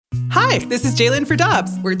Hi, this is Jalen for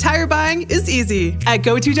Dobbs, where tire buying is easy. At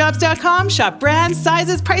GoToDobbs.com, shop brands,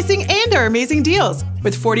 sizes, pricing, and our amazing deals.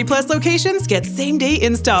 With 40-plus locations, get same-day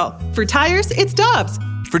install. For tires, it's Dobbs.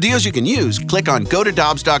 For deals you can use, click on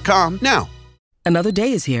GoToDobbs.com now. Another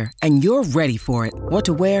day is here, and you're ready for it. What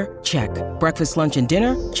to wear? Check. Breakfast, lunch, and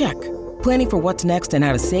dinner? Check. Planning for what's next and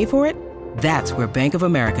how to save for it? That's where Bank of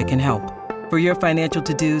America can help. For your financial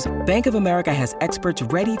to-dos, Bank of America has experts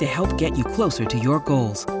ready to help get you closer to your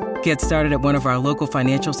goals. Get started at one of our local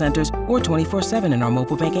financial centers or 24/7 in our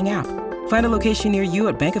mobile banking app. Find a location near you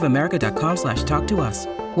at bankofamerica.com/talktous.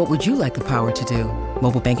 What would you like the power to do?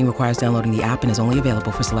 Mobile banking requires downloading the app and is only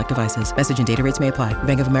available for select devices. Message and data rates may apply.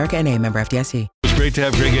 Bank of America N.A., member FDIC. It was great to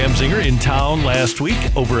have Greg Amsinger in town last week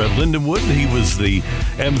over at Lindenwood. He was the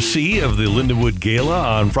MC of the Lindenwood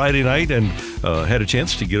Gala on Friday night and had a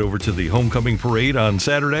chance to get over to the homecoming parade on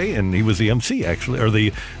Saturday, and he was the MC, actually, or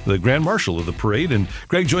the Grand Marshal of the parade. And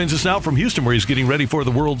Greg joins us now from Houston, where he's getting ready for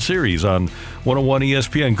the World Series on 101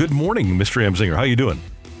 ESPN. Good morning, Mr. Amsinger. How you doing?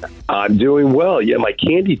 I'm doing well. Yeah, my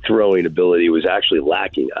candy throwing ability was actually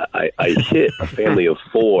lacking. I hit a family of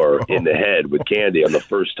 4 in the head with candy on the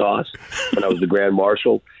first toss when I was the Grand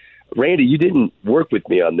Marshal. Randy, you didn't work with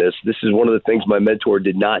me on this. This is one of the things my mentor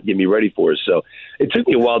did not get me ready for. So it took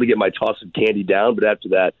me a while to get my toss of candy down, but after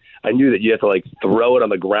that, I knew that you have to throw it on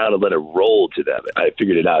the ground and let it roll to them. I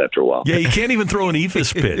figured it out after a while. Yeah, you can't even throw an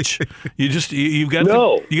ephus pitch. You got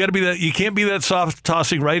to be that. You can't be that soft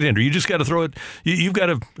tossing right-hander. You just got to throw it. You've got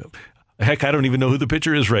to. Heck, I don't even know who the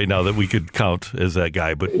pitcher is right now that we could count as that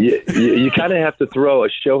guy. But you kind of have to throw a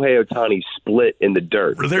Shohei Ohtani split in the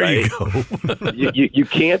dirt. There right? you go. you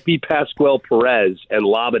can't be Pascual Perez and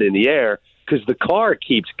lob it in the air because the car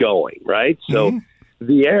keeps going, right? So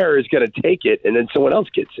the air is going to take it, and then someone else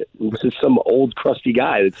gets it. This is some old crusty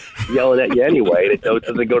guy that's yelling at you anyway, and it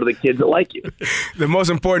doesn't go to the kids that like you. The most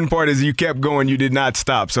important part is you kept going. You did not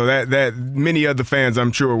stop. So that many other fans,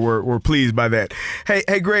 I'm sure, were pleased by that.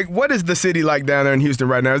 Hey, Greg, what is the city like down there in Houston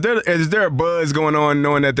right now? Is there a buzz going on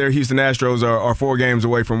knowing that their Houston Astros are 4 games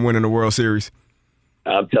away from winning the World Series?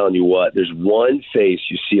 I'm telling you what, there's one face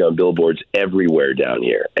you see on billboards everywhere down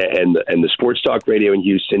here. And the sports talk radio in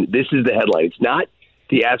Houston, this is the headline. It's not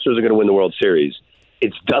the Astros are going to win the World Series.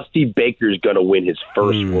 It's Dusty Baker's going to win his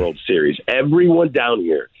first World Series. Everyone down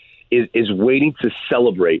here is waiting to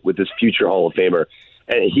celebrate with this future Hall of Famer.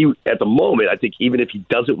 And he, at the moment, I think even if he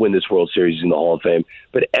doesn't win this World Series, he's in the Hall of Fame.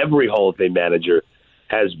 But every Hall of Fame manager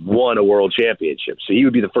has won a World Championship. So he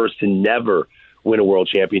would be the first to never win a World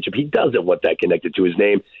Championship. He doesn't want that connected to his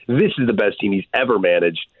name. This is the best team he's ever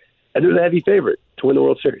managed. And they're the heavy favorite to win the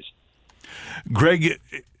World Series. Greg,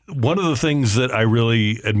 one of the things that I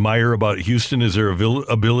really admire about Houston is their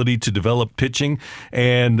ability to develop pitching,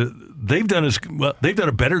 and they've done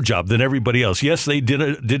a better job than everybody else. Yes, they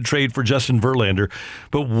did trade for Justin Verlander,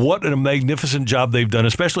 but what a magnificent job they've done,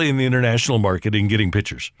 especially in the international market, in getting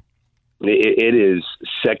pitchers. It is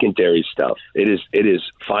secondary stuff. It is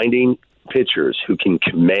finding pitchers who can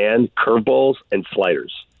command curveballs and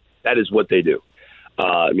sliders. That is what they do.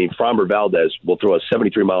 Framber Valdez will throw a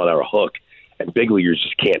 73-mile-an-hour hook, and big leaguers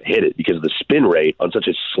just can't hit it because of the spin rate on such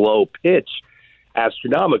a slow pitch,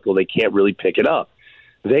 astronomical, they can't really pick it up.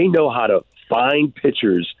 They know how to find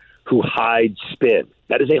pitchers who hide spin.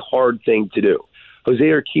 That is a hard thing to do. Jose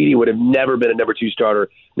Urquidy would have never been a number 2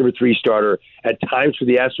 starter, number 3 starter. At times for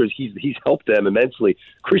the Astros, he's helped them immensely.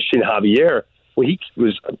 Christian Javier, when he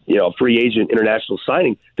was a free agent international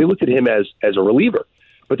signing, they looked at him as a reliever.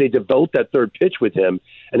 But they developed that third pitch with him,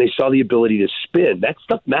 and they saw the ability to spin. That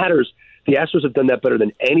stuff matters. The Astros have done that better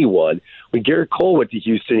than anyone. When Garrett Cole went to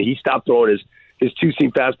Houston, he stopped throwing his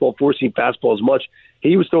 2-seam fastball, 4-seam fastball as much.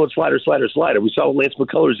 He was throwing slider. We saw what Lance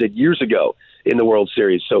McCullers did years ago in the World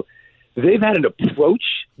Series. So they've had an approach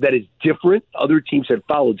that is different. Other teams have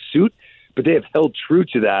followed suit, but they have held true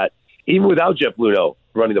to that, even without Jeff Luhnow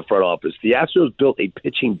running the front office. The Astros built a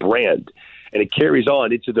pitching brand, and it carries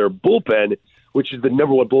on into their bullpen, which is the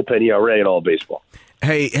number 1 bullpen ERA in all of baseball.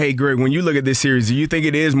 Hey, Greg, when you look at this series, do you think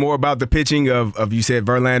it is more about the pitching of you said,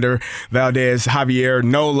 Verlander, Valdez, Javier,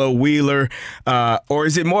 Nola, Wheeler, or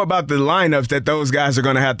is it more about the lineups that those guys are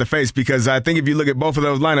going to have to face? Because I think if you look at both of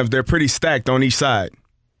those lineups, they're pretty stacked on each side.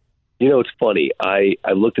 It's funny. I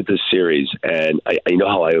looked at this series, and I know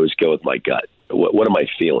how I always go with my gut. What am I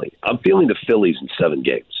feeling? I'm feeling the Phillies in 7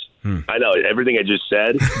 games. I know everything I just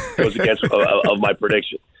said goes against of my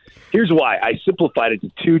prediction. Here's why. I simplified it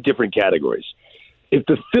to 2 different categories. If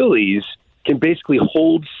the Phillies can basically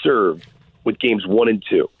hold serve with games 1 and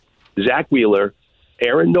 2, Zach Wheeler,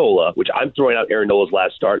 Aaron Nola, which I'm throwing out Aaron Nola's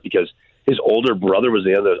last start because his older brother was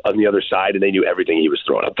on the other side and they knew everything he was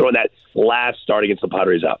throwing. I'm throwing that last start against the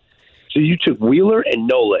Padres out. So you took Wheeler and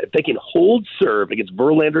Nola. If they can hold serve against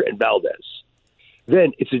Verlander and Valdez,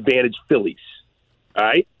 then it's advantage Phillies. All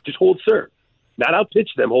right? Just hold serve. Not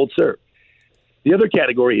outpitch them, hold serve. The other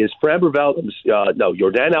category is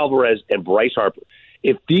Yordan Alvarez and Bryce Harper.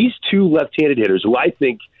 If these two left-handed hitters, who I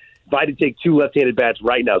think, if I had to take two left-handed bats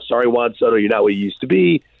right now, sorry, Juan Soto, you're not what you used to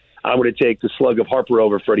be. I'm going to take the slug of Harper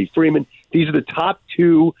over Freddie Freeman. These are the top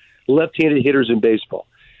two left-handed hitters in baseball.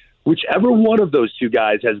 Whichever one of those two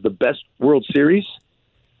guys has the best World Series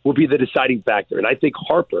will be the deciding factor. And I think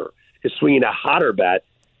Harper is swinging a hotter bat.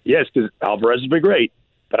 Yes, because Alvarez has been great,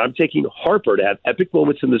 but I'm taking Harper to have epic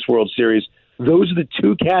moments in this World Series. Those are the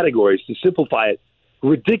two categories, to simplify it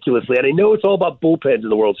ridiculously. And I know it's all about bullpens in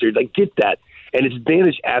the World Series. I get that. And it's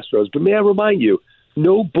advantage Astros. But may I remind you,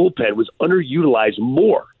 no bullpen was underutilized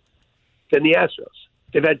more than the Astros.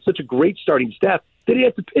 They've had such a great starting staff, they didn't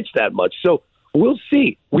have to pitch that much. So we'll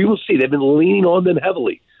see. We will see. They've been leaning on them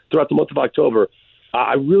heavily throughout the month of October.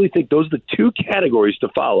 I really think those are the two categories to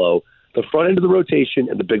follow: the front end of the rotation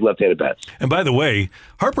and the big left-handed bats. And by the way,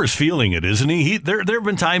 Harper's feeling it, isn't he? There have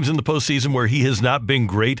been times in the postseason where he has not been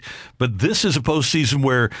great, but this is a postseason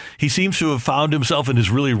where he seems to have found himself and is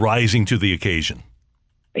really rising to the occasion.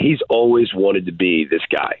 He's always wanted to be this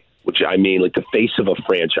guy, which I mean, like the face of a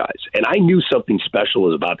franchise. And I knew something special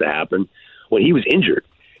was about to happen when he was injured.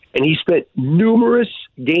 And he spent numerous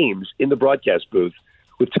games in the broadcast booth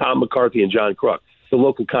with Tom McCarthy and John Kruk, the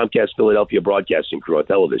local Comcast Philadelphia broadcasting crew on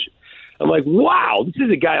television. I'm like, wow, this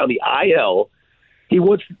is a guy on the IL. He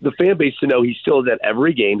wants the fan base to know he's still at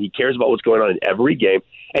every game. He cares about what's going on in every game.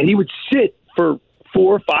 And he would sit for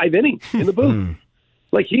 4 or 5 innings in the booth.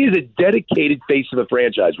 Like, he is a dedicated face of the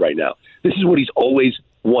franchise right now. This is what he's always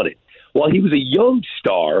wanted. While he was a young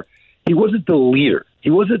star, he wasn't the leader. He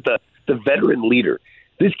wasn't the veteran leader.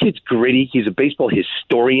 This kid's gritty. He's a baseball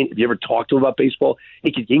historian. If you ever talk to him about baseball,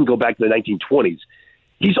 he can go back to the 1920s.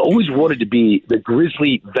 He's always wanted to be the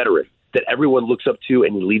grizzly veteran that everyone looks up to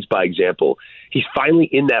and he leads by example. He's finally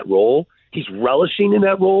in that role. He's relishing in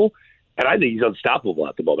that role, and I think he's unstoppable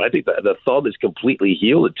at the moment. I think the thumb is completely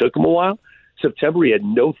healed. It took him a while. September, he had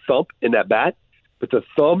no thump in that bat, but the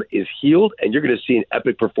thumb is healed, and you're going to see an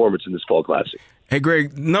epic performance in this Fall Classic. Hey,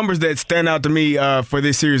 Greg, numbers that stand out to me for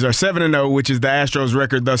this series are 7-0, which is the Astros'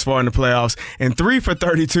 record thus far in the playoffs, and 3 for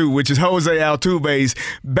 32, which is Jose Altuve's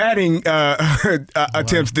batting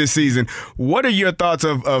attempts this season. What are your thoughts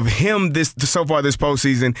of him so far this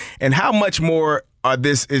postseason, and how much more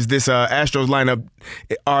is this Astros lineup?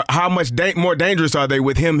 How much more dangerous are they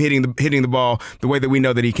with him hitting the ball the way that we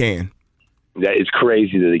know that he can? Yeah, it's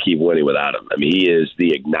crazy that they keep winning without him. I mean, he is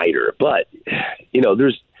the igniter. But,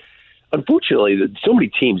 unfortunately, so many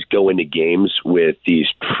teams go into games with these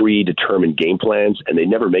predetermined game plans, and they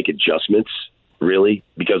never make adjustments, really,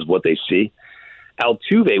 because of what they see.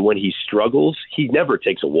 Altuve, when he struggles, he never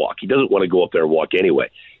takes a walk. He doesn't want to go up there and walk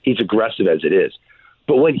anyway. He's aggressive as it is.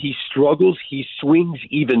 But when he struggles, he swings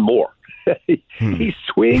even more. He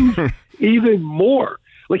swings even more.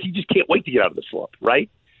 Like, he just can't wait to get out of the slump, right?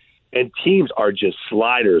 And teams are just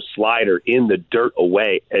slider in the dirt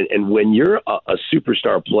away. And when you're a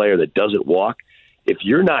superstar player that doesn't walk, if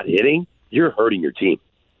you're not hitting, you're hurting your team.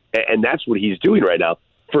 And that's what he's doing right now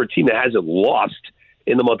for a team that hasn't lost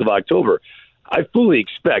in the month of October. I fully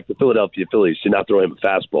expect the Philadelphia Phillies to not throw him a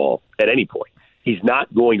fastball at any point. He's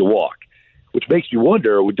not going to walk, which makes me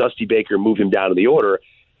wonder, would Dusty Baker move him down in the order?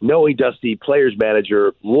 Knowing Dusty, players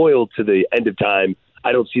manager, loyal to the end of time,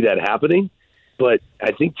 I don't see that happening. But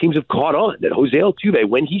I think teams have caught on that Jose Altuve,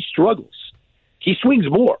 when he struggles, he swings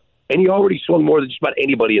more. And he already swung more than just about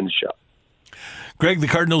anybody in the show. Greg, the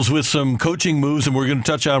Cardinals with some coaching moves, and we're going to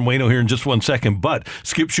touch on Waino here in just 1 second. But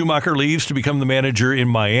Skip Schumacher leaves to become the manager in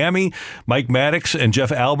Miami. Mike Maddox and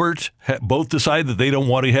Jeff Albert both decide that they don't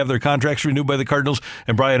want to have their contracts renewed by the Cardinals.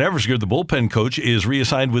 And Brian Eversgerd, the bullpen coach, is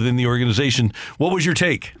reassigned within the organization. What was your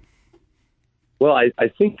take? Well, I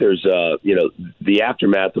think there's, the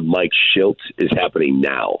aftermath of Mike Shildt is happening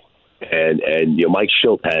now. And Mike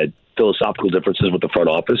Shildt had philosophical differences with the front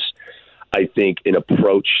office. I think an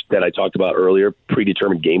approach that I talked about earlier,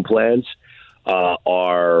 predetermined game plans,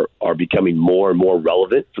 are becoming more and more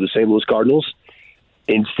relevant for the St. Louis Cardinals.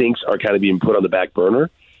 Instincts are kind of being put on the back burner.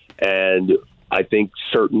 And I think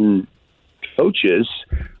certain coaches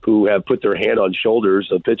who have put their hand on shoulders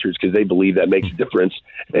of pitchers because they believe that makes a difference.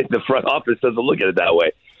 The front office doesn't look at it that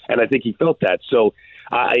way. And I think he felt that. So,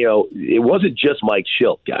 it wasn't just Mike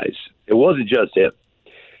Shildt, guys. It wasn't just him.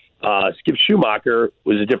 Skip Schumacher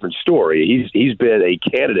was a different story. He's been a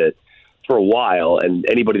candidate for a while, and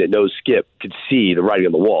anybody that knows Skip could see the writing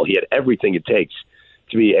on the wall. He had everything it takes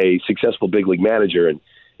to be a successful big league manager. And,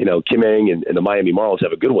 Kim Ng and the Miami Marlins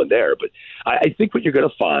have a good one there. But I think what you're going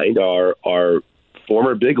to find are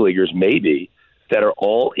former big leaguers maybe that are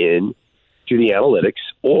all in to the analytics,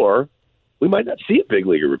 or we might not see a big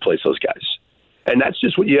leaguer replace those guys. And that's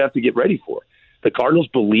just what you have to get ready for. The Cardinals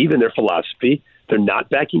believe in their philosophy. They're not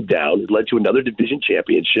backing down. It led to another division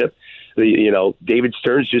championship. David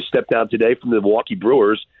Stearns just stepped down today from the Milwaukee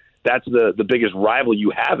Brewers. That's the biggest rival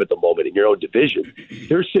you have at the moment in your own division.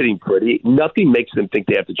 They're sitting pretty. Nothing makes them think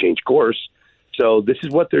they have to change course. So this is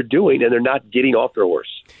what they're doing, and they're not getting off their horse.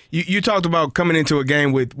 You talked about coming into a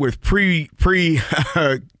game with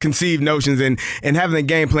conceived notions and having a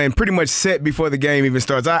game plan pretty much set before the game even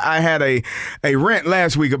starts. I had a rant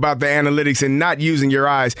last week about the analytics and not using your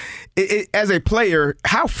eyes. As a player,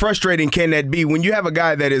 how frustrating can that be when you have a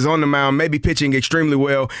guy that is on the mound, maybe pitching extremely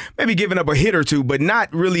well, maybe giving up a hit or two, but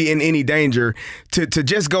not really in any danger, to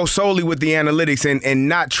just go solely with the analytics and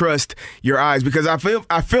not trust your eyes? Because I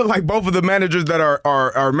feel like both of the managers that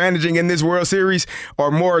are managing in this World Series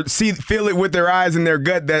are more feel it with their eyes and their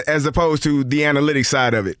gut as opposed to the analytics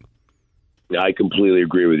side of it. I completely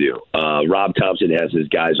agree with you. Rob Thompson has his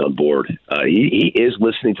guys on board. He is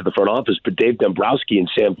listening to the front office, but Dave Dombrowski and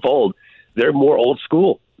Sam Fuld, they're more old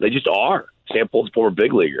school. They just are. Sam Fuld's former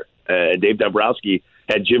big leaguer, and Dave Dombrowski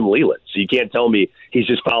had Jim Leyland. So you can't tell me he's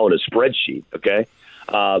just following a spreadsheet, okay?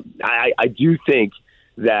 I do think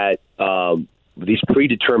that these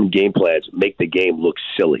predetermined game plans make the game look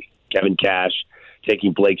silly. Kevin Cash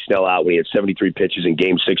taking Blake Snell out when he had 73 pitches in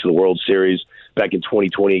Game 6 of the World Series back in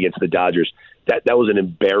 2020 against the Dodgers. That was an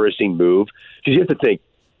embarrassing move. Because you have to think,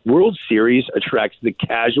 World Series attracts the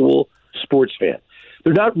casual sports fan.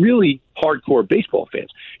 They're not really hardcore baseball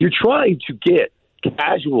fans. You're trying to get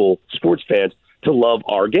casual sports fans to love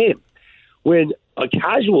our game. When a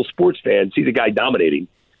casual sports fan sees a guy dominating,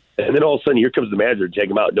 and then all of a sudden here comes the manager to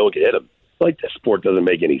take him out and no one can hit him, like, the sport doesn't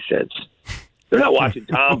make any sense. They're not watching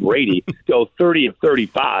Tom Brady go 30 of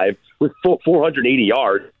 35 with 480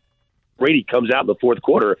 yards. Brady comes out in the fourth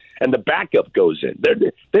quarter and the backup goes in.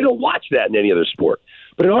 They don't watch that in any other sport.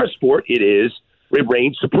 But in our sport, it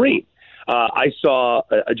reigns supreme. I saw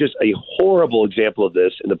just a horrible example of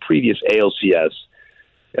this in the previous ALCS.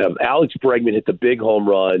 Alex Bregman hit the big home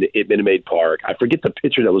run at Minute Maid Park. I forget the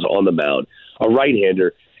pitcher that was on the mound, a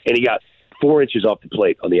right-hander, and he got 4 inches off the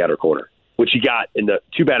plate on the outer corner, which he got in the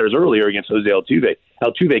two batters earlier against Jose Altuve.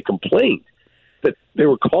 Altuve complained that they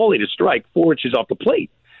were calling a strike 4 inches off the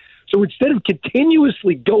plate. So instead of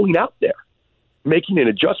continuously going out there, making an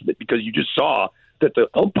adjustment because you just saw that the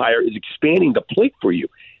umpire is expanding the plate for you,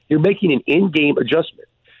 you're making an in-game adjustment.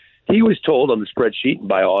 He was told on the spreadsheet and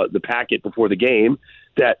by the packet before the game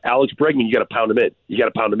that Alex Bregman, you got to pound him in. You got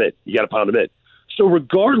to pound him in. You got to pound him in. So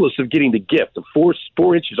regardless of getting the gift of 4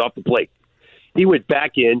 inches off the plate, he went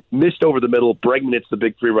back in, missed over the middle. Bregman hits the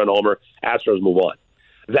big 3-run homer. Astros move on.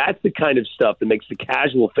 That's the kind of stuff that makes the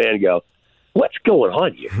casual fan go, what's going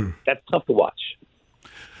on here? That's tough to watch.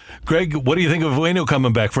 Greg, what do you think of Waino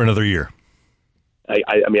coming back for another year?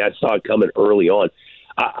 I mean, I saw it coming early on.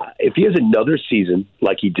 If he has another season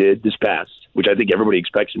like he did this past, which I think everybody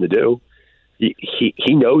expects him to do, he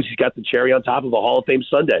knows he's got the cherry on top of a Hall of Fame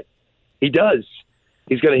Sunday. He does.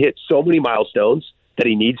 He's going to hit so many milestones that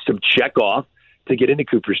he needs to check off to get into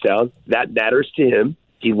Cooperstown. That matters to him.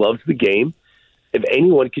 He loves the game. If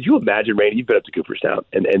anyone, could you imagine, Randy, you've been up to Cooperstown,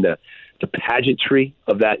 and the pageantry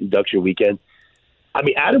of that induction weekend? I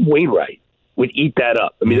mean, Adam Wainwright would eat that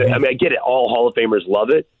up. I mean, I get it. All Hall of Famers love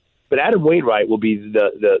it. But Adam Wainwright will be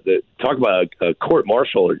the talk about a court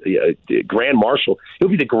marshal, a grand marshal. He'll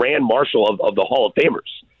be the grand marshal of the Hall of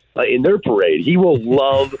Famers in their parade. He will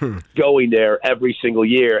love going there every single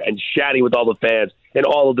year and chatting with all the fans and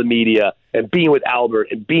all of the media and being with Albert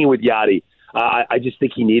and being with Yachty. I just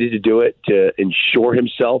think he needed to do it to ensure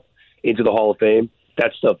himself into the Hall of Fame.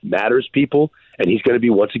 That stuff matters, people, and he's going to be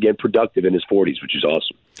once again productive in his 40s, which is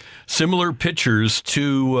awesome. Similar pitchers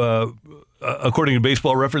to, according to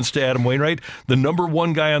Baseball Reference, to Adam Wainwright, the number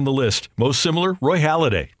one guy on the list, most similar, Roy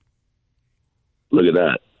Halladay. Look at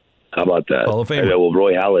that. How about that? Hall of Famer. I know, well,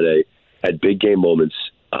 Roy Halladay had big game moments.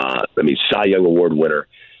 Cy Young Award winner.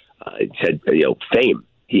 He had fame.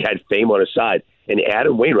 He had fame on his side. And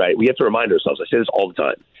Adam Wainwright, we have to remind ourselves, I say this all the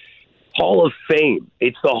time, Hall of Fame.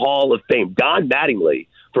 It's the Hall of Fame. Don Mattingly,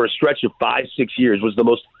 for a stretch of 5-6 years, was the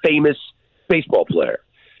most famous baseball player.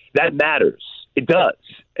 That matters. It does.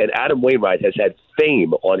 And Adam Wainwright has had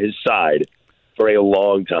fame on his side for a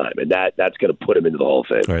long time, and that's going to put him into the Hall of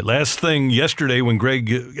Fame. All right, last thing, yesterday when Greg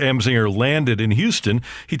Amsinger landed in Houston,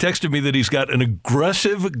 he texted me that he's got an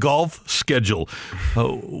aggressive golf schedule.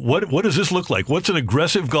 What does this look like? What's an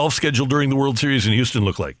aggressive golf schedule during the World Series in Houston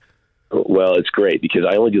look like? Well, it's great because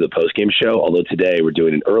I only do the post-game show, although today we're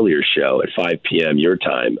doing an earlier show at 5 p.m. your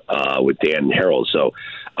time with Dan and Harold. So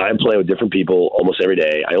I'm playing with different people almost every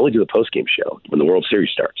day. I only do the post-game show when the World Series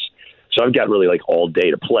starts. So I've got really like all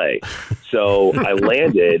day to play. So I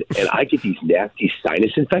landed, and I get these nasty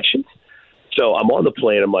sinus infections. So I'm on the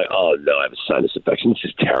plane. I'm like, oh, no, I have a sinus infection.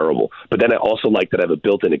 This is terrible. But then I also like that I have a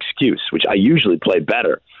built-in excuse, which I usually play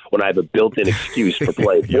better when I have a built-in excuse for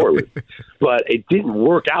playing forward. But it didn't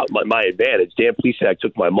work out my advantage. Dan Plesac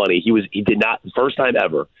took my money. He did not, first time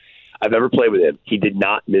ever I've ever played with him, he did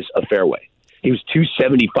not miss a fairway. He was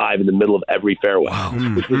 275 in the middle of every fairway,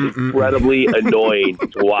 which was incredibly annoying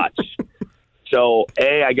to watch. So,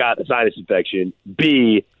 A, I got a sinus infection.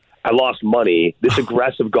 B, I lost money. This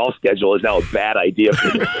aggressive golf schedule is now a bad idea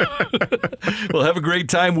for me. Well, have a great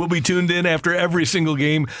time. We'll be tuned in after every single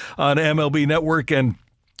game on MLB Network, and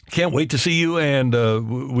can't wait to see you. And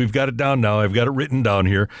we've got it down now. I've got it written down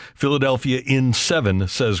here. Philadelphia in 7,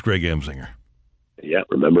 says Greg Amsinger. Yeah,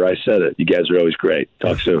 remember I said it. You guys are always great.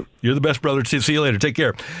 Talk soon. You're the best, brother. See you later. Take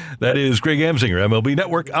care. That is Greg Amsinger, MLB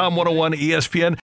Network on 101 ESPN.